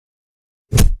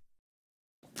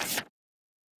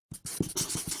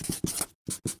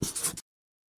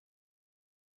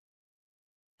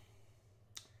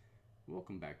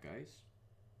welcome back, guys.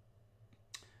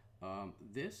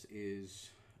 This is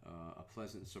a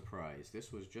pleasant surprise.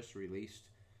 This was just released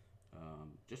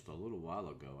just a little while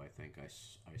ago, I think. I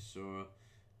saw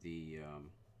the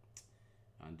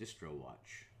on Distro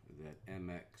Watch that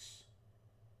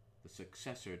the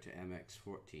successor to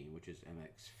MX-14, which is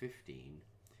MX-15,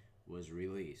 was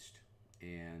released.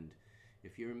 And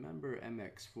if you remember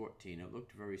MX-14, it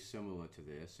looked very similar to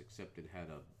this, except it had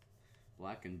a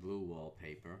black and blue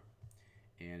wallpaper,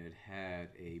 and it had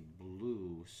a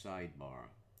blue sidebar.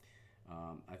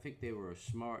 I think they were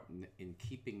smart in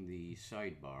keeping the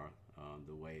sidebar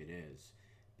the way it is,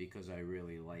 because I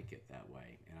really like it that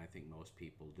way, and I think most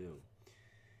people do.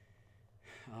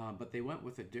 But they went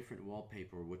with a different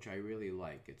wallpaper, which I really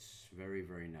like. It's very,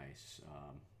 very nice,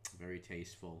 very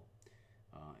tasteful,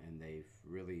 and they've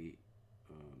really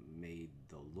made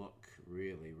the look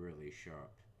really, really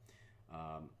sharp.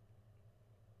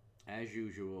 As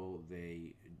usual,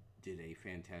 they did a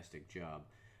fantastic job.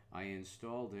 I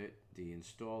installed it. The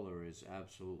installer is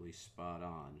absolutely spot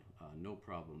on. No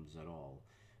problems at all.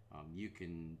 You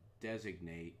can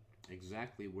designate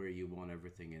exactly where you want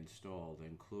everything installed,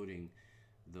 including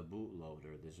the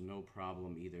bootloader. There's no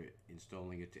problem either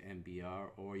installing it to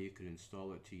MBR, or you can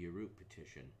install it to your root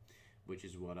partition, which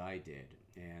is what I did.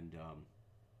 And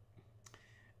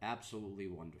absolutely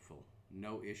wonderful.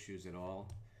 No issues at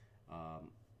all.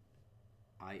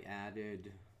 I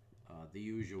added the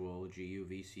usual GU,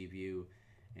 VCView,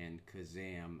 and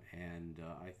Kazam, and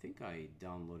I think I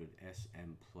downloaded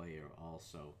SM Player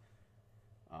also.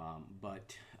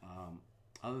 But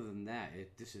other than that,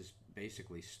 this is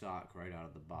basically stock right out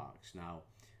of the box. Now,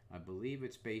 I believe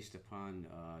it's based upon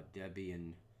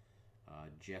Debian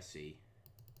Jessie.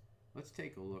 Let's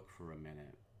take a look for a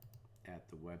minute at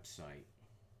the website.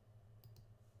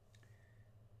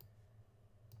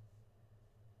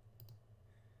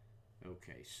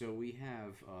 Okay, so we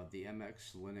have the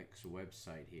MX Linux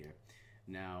website here.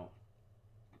 Now,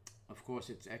 of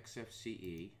course, it's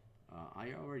XFCE.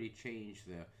 I already changed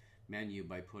the menu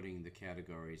by putting the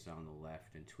categories on the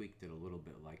left and tweaked it a little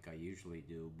bit like I usually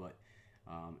do, but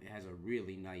it has a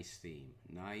really nice theme.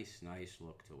 Nice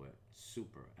look to it.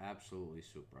 Super, absolutely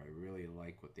super. I really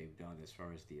like what they've done as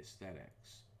far as the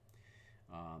aesthetics.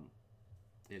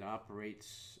 It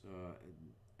operates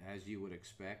as you would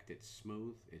expect. It's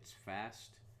smooth, it's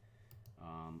fast.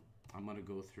 I'm going to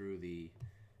go through the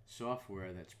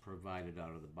software that's provided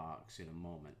out of the box in a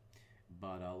moment,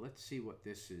 but let's see what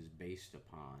this is based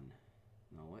upon.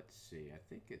 Now let's see, I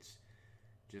think it's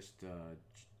just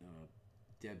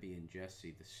Debian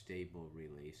Jessie, the stable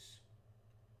release,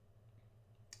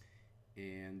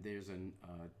 and there's a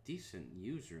decent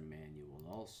user manual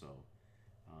also.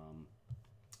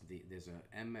 There's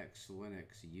a MX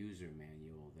Linux user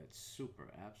manual that's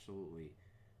super, absolutely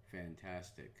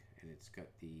fantastic, and it's got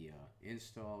the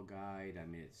install guide. I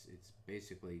mean, it's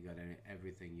basically got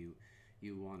everything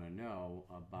you want to know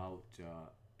about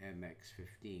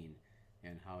MX-15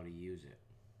 and how to use it.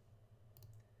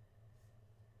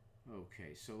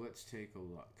 Okay, so let's take a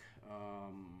look.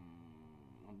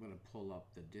 I'm going to pull up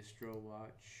the Distro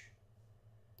Watch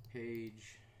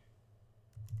page,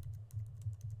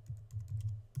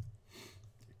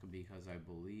 because I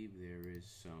believe there is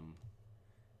some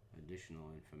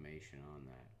additional information on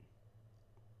that.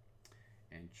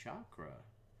 And Chakra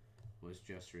was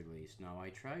just released. Now, I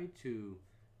tried to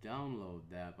download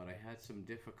that, but I had some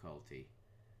difficulty.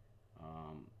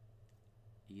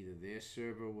 Either their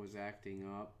server was acting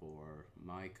up or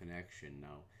my connection.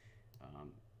 Now,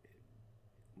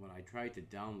 when I tried to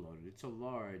download it, it's a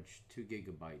large 2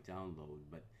 GB download,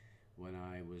 but when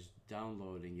I was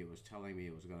downloading, it was telling me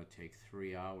it was going to take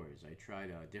 3 hours. I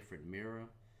tried a different mirror,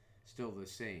 still the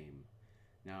same.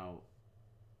 Now,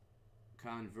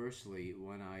 conversely,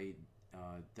 when I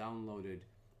downloaded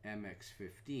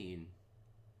MX-15,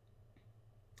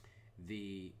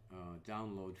 the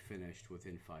download finished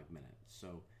within 5 minutes.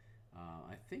 So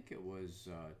I think it was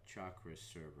Chakra's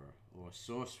server, or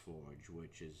SourceForge,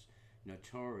 which is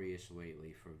notorious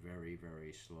lately for very,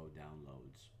 very slow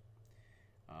downloads.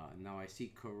 Now I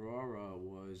see Corora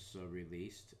was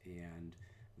released, and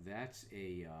that's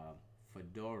a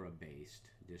Fedora-based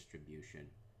distribution.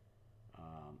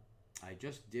 I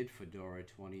just did Fedora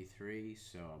 23,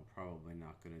 so I'm probably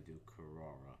not going to do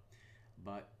Corora.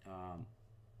 But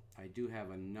I do have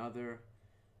another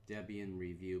Debian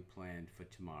review planned for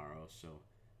tomorrow, so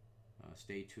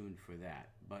stay tuned for that.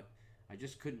 But I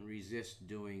just couldn't resist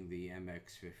doing the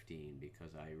MX-15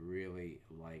 because I really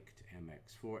liked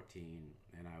MX-14,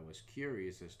 and I was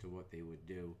curious as to what they would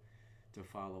do to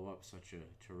follow up such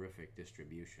a terrific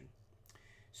distribution.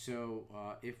 So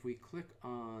if we click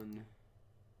on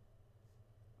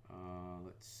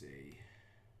Let's see.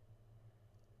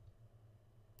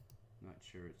 Not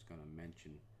sure it's going to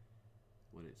mention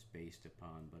what it's based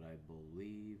upon, but I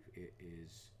believe it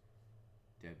is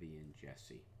Debian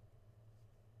Jessie.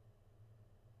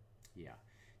 Yeah,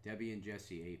 Debian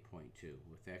Jessie 8.2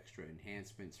 with extra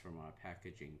enhancements from our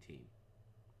packaging team.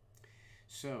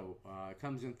 So it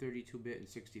comes in 32-bit and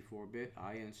 64-bit.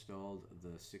 I installed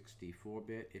the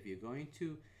 64-bit. If you're going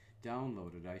to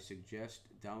download it, I suggest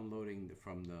downloading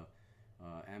from the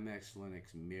MX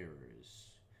Linux mirrors,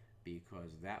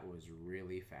 because that was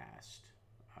really fast.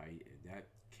 That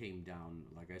came down,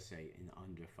 like I say, in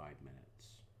under 5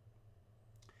 minutes.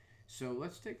 So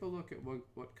let's take a look at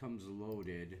what comes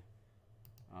loaded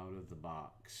out of the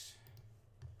box.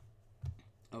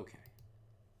 Okay.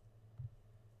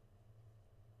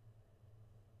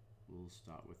 We'll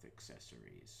start with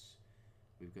accessories.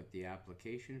 We've got the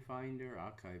application finder,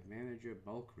 archive manager,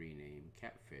 bulk rename,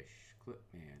 catfish,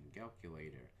 clipman,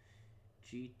 calculator,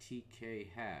 GTK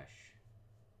hash,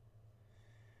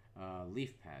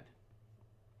 leaf pad,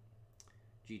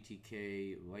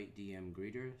 GTK light DM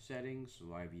greeter settings,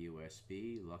 live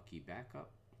USB, lucky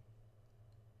backup,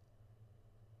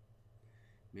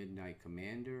 midnight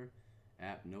commander,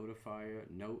 app notifier,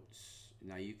 notes.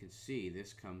 Now you can see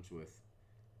this comes with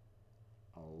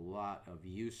a lot of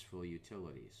useful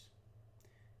utilities.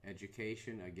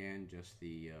 Education, again, just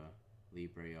the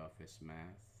LibreOffice Math.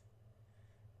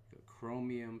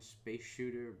 Chromium, Space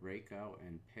Shooter, Breakout,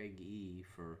 and PEG-E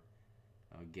for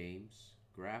games.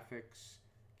 Graphics,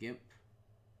 GIMP,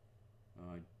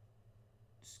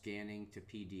 scanning to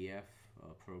PDF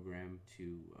program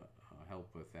to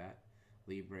help with that.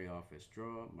 LibreOffice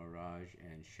Draw, Mirage,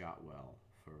 and Shotwell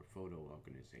for photo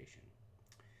organization.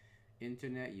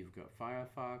 Internet, you've got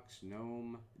Firefox,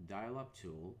 GNOME, dial-up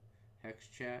tool,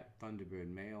 HexChat,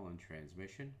 Thunderbird mail and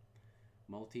transmission.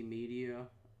 Multimedia,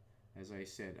 as I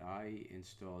said, I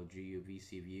installed GU,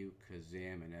 VCView,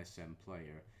 Kazam, and SM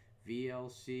Player.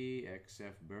 VLC,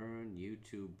 XF Burn,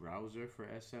 YouTube browser for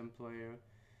SM Player,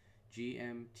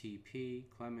 GMTP,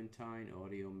 Clementine,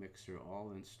 Audio Mixer,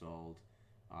 all installed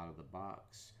out of the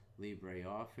box.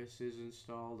 LibreOffice is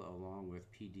installed along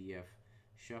with PDF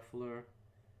Shuffler,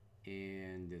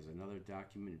 and there's another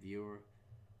document viewer.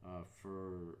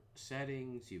 For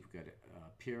settings, you've got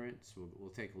appearance. We'll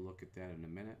take a look at that in a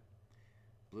minute.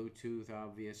 Bluetooth,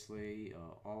 obviously,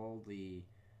 all the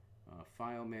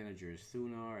file managers,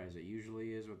 Thunar, as it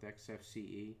usually is with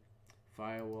XFCE.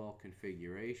 Firewall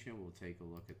configuration, we'll take a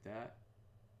look at that.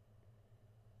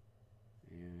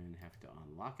 And have to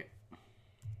unlock it.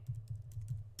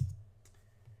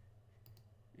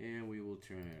 And we will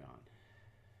turn it on.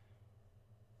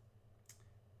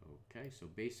 Okay, so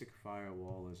basic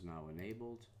firewall is now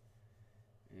enabled.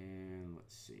 And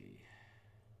let's see.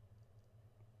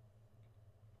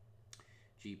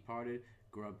 Gparted,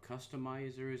 Grub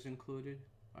Customizer is included.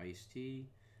 Ice-T.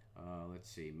 Let's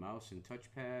see, mouse and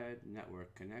touchpad,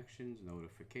 network connections,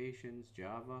 notifications,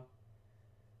 Java.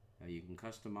 You can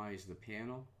customize the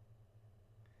panel.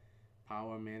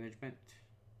 Power management.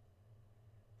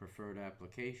 Preferred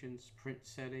applications, print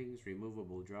settings,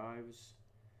 removable drives.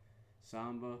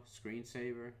 Samba,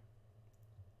 screensaver,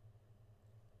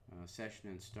 session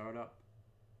and startup,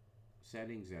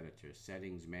 settings editor,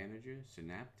 settings manager,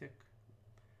 synaptic,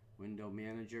 window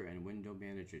manager and window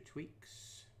manager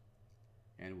tweaks,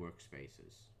 and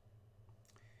workspaces.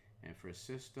 And for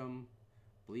system,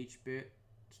 BleachBit,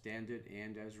 standard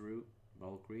and as root,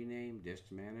 bulk rename, disk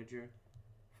manager,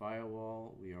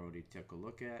 firewall, we already took a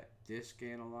look at, disk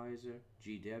analyzer,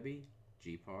 GDebi,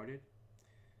 Gparted.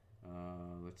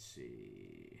 Let's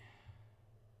see,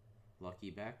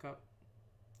 lucky backup.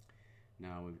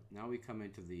 Now we come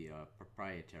into the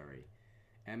proprietary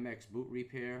MX boot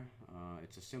repair.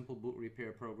 It's a simple boot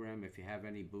repair program. If you have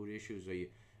any boot issues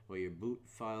or your boot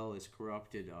file is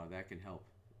corrupted, that can help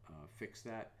fix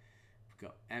that. We've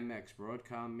got MX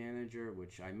Broadcom Manager,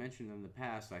 which I mentioned in the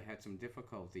past. I had some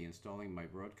difficulty installing my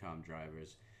Broadcom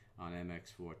drivers on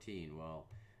MX-14. Well,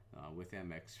 with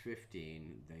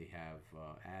MX-15, they have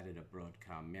added a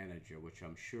Broadcom Manager, which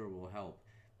I'm sure will help.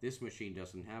 This machine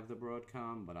doesn't have the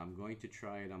Broadcom, but I'm going to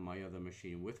try it on my other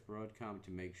machine with Broadcom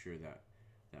to make sure that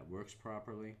that works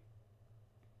properly.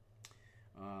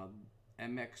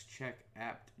 MX Check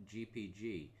Apt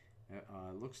GPG.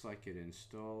 Looks like it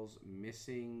installs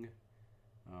missing,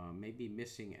 maybe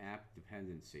missing app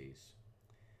dependencies.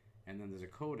 And then there's a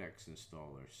codecs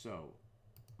installer. So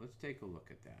let's take a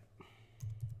look at that,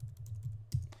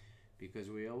 because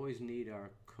we always need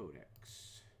our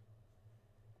codecs.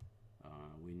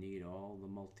 We need all the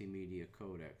multimedia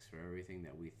codecs for everything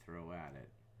that we throw at it.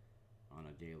 on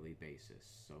a daily basis.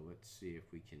 So let's see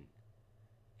if we can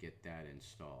get that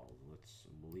installed.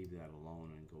 We'll leave that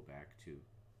alone and go back to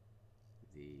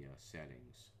the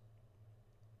settings.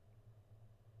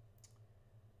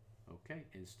 Okay,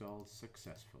 installed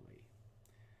successfully.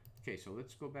 Okay, so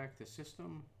let's go back to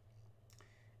system,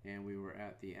 and we were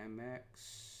at the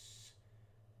MX.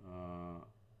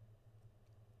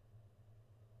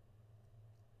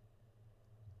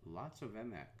 Lots of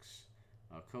MX.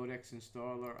 Codex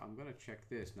installer, I'm going to check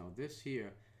this. Now this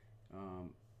here,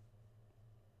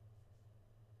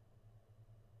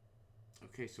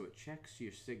 okay, so it checks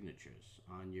your signatures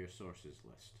on your sources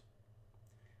list,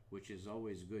 which is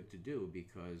always good to do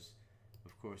because,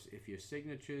 of course, if your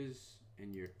signatures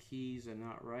and your keys are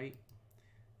not right,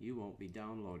 you won't be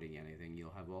downloading anything.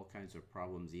 You'll have all kinds of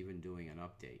problems even doing an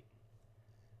update.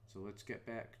 So let's get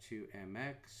back to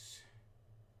MX.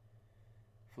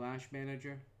 Flash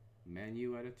Manager,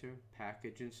 Menu Editor,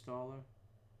 Package Installer,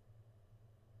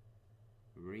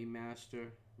 Remaster,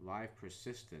 Live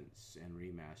Persistence and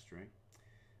Remastering.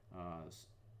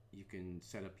 You can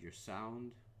set up your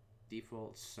sound,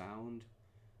 default sound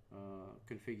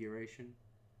configuration.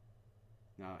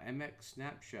 Now MX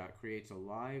Snapshot creates a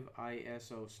live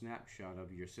ISO snapshot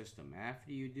of your system.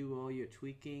 After you do all your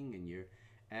tweaking and your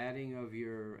adding of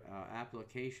your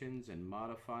applications and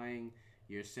modifying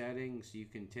your settings, you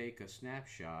can take a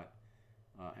snapshot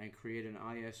and create an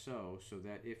ISO so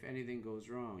that if anything goes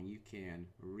wrong, you can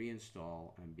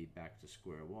reinstall and be back to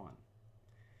square one.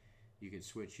 You can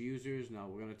switch users. Now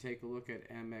we're going to take a look at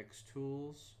MX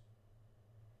Tools.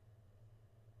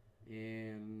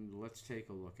 And let's take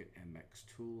a look at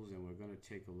MX Tools, and we're going to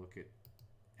take a look at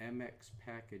MX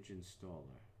Package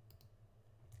Installer.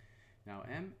 Now,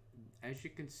 as you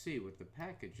can see with the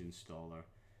Package Installer,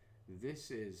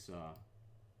 this is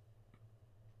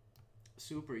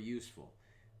super useful.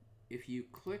 If you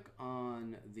click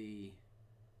on the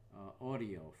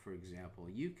audio, for example,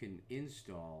 you can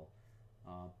install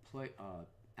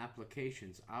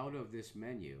applications out of this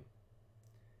menu,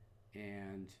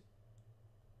 and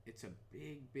it's a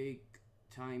big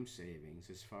time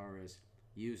savings as far as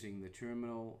using the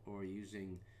terminal or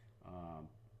using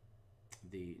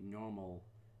the normal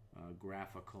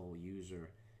graphical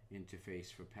user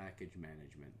interface for package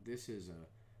management. This is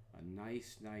a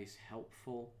nice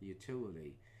helpful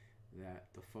utility that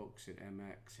the folks at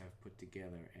MX have put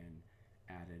together and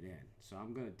added in. So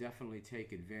I'm going to definitely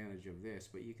take advantage of this,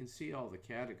 but you can see all the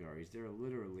categories. There are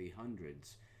literally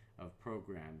hundreds of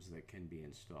programs that can be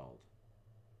installed.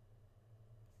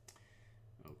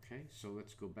 Okay, so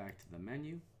let's go back to the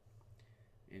menu.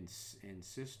 In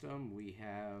system we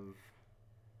have,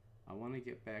 I want to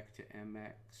get back to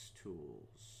MX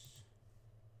Tools.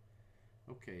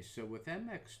 Okay, so with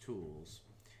MX Tools,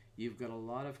 you've got a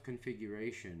lot of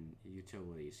configuration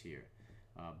utilities here.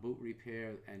 Boot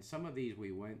repair, and some of these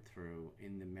we went through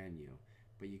in the menu.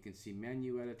 But you can see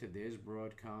menu editor, there's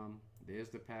Broadcom, there's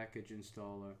the package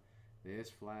installer, there's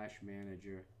Flash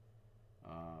Manager,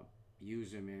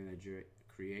 User Manager,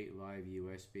 create live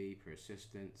USB,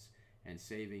 persistence, and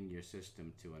saving your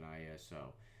system to an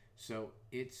ISO. So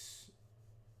it's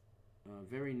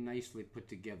very nicely put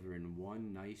together in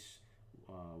one nice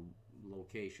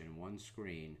location, one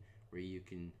screen, where you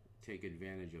can take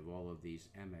advantage of all of these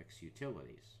MX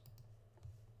utilities.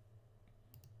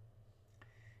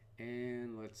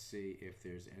 And let's see if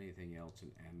there's anything else in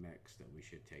MX that we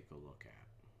should take a look at.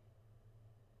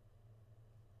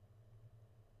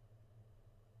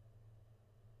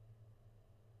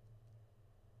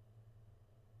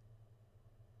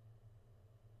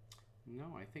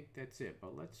 No, I think that's it,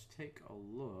 but let's take a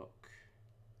look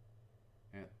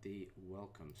at the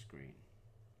welcome screen.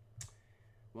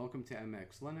 Welcome to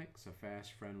MX Linux, a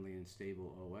fast, friendly, and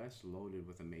stable OS loaded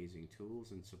with amazing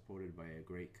tools and supported by a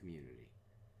great community.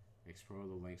 Explore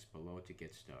the links below to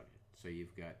get started. So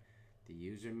you've got the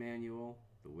user manual,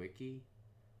 the wiki,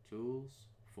 tools,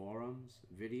 forums,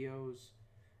 videos,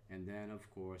 and then of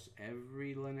course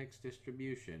every Linux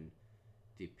distribution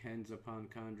depends upon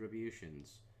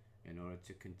contributions in order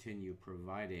to continue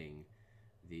providing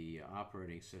the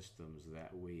operating systems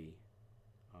that we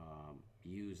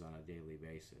use on a daily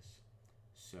basis.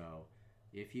 So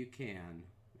if you can,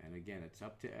 and again it's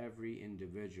up to every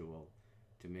individual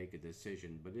to make a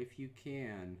decision, but if you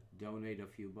can donate a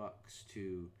few bucks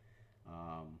to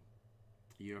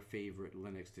your favorite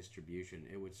Linux distribution,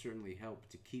 it would certainly help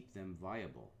to keep them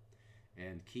viable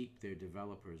and keep their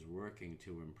developers working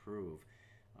to improve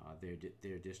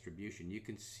their distribution. You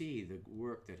can see the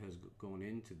work that has gone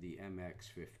into the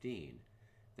MX-15.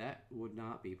 That would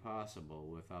not be possible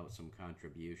without some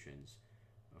contributions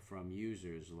from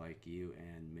users like you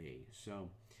and me. So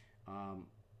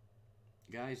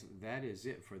Guys, that is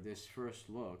it for this first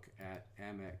look at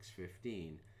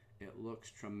MX-15. It looks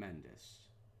tremendous.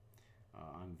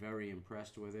 I'm very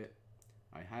impressed with it.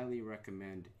 I highly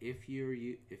recommend, if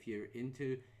you're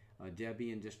into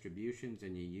Debian distributions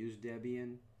and you use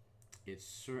Debian, it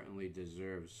certainly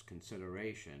deserves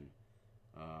consideration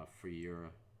for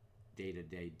your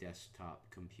day-to-day desktop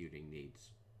computing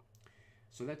needs.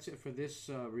 So that's it for this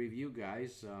review,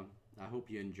 guys. I hope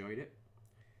you enjoyed it.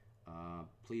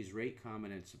 Please rate,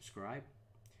 comment, and subscribe,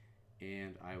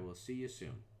 and I will see you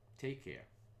soon. Take care.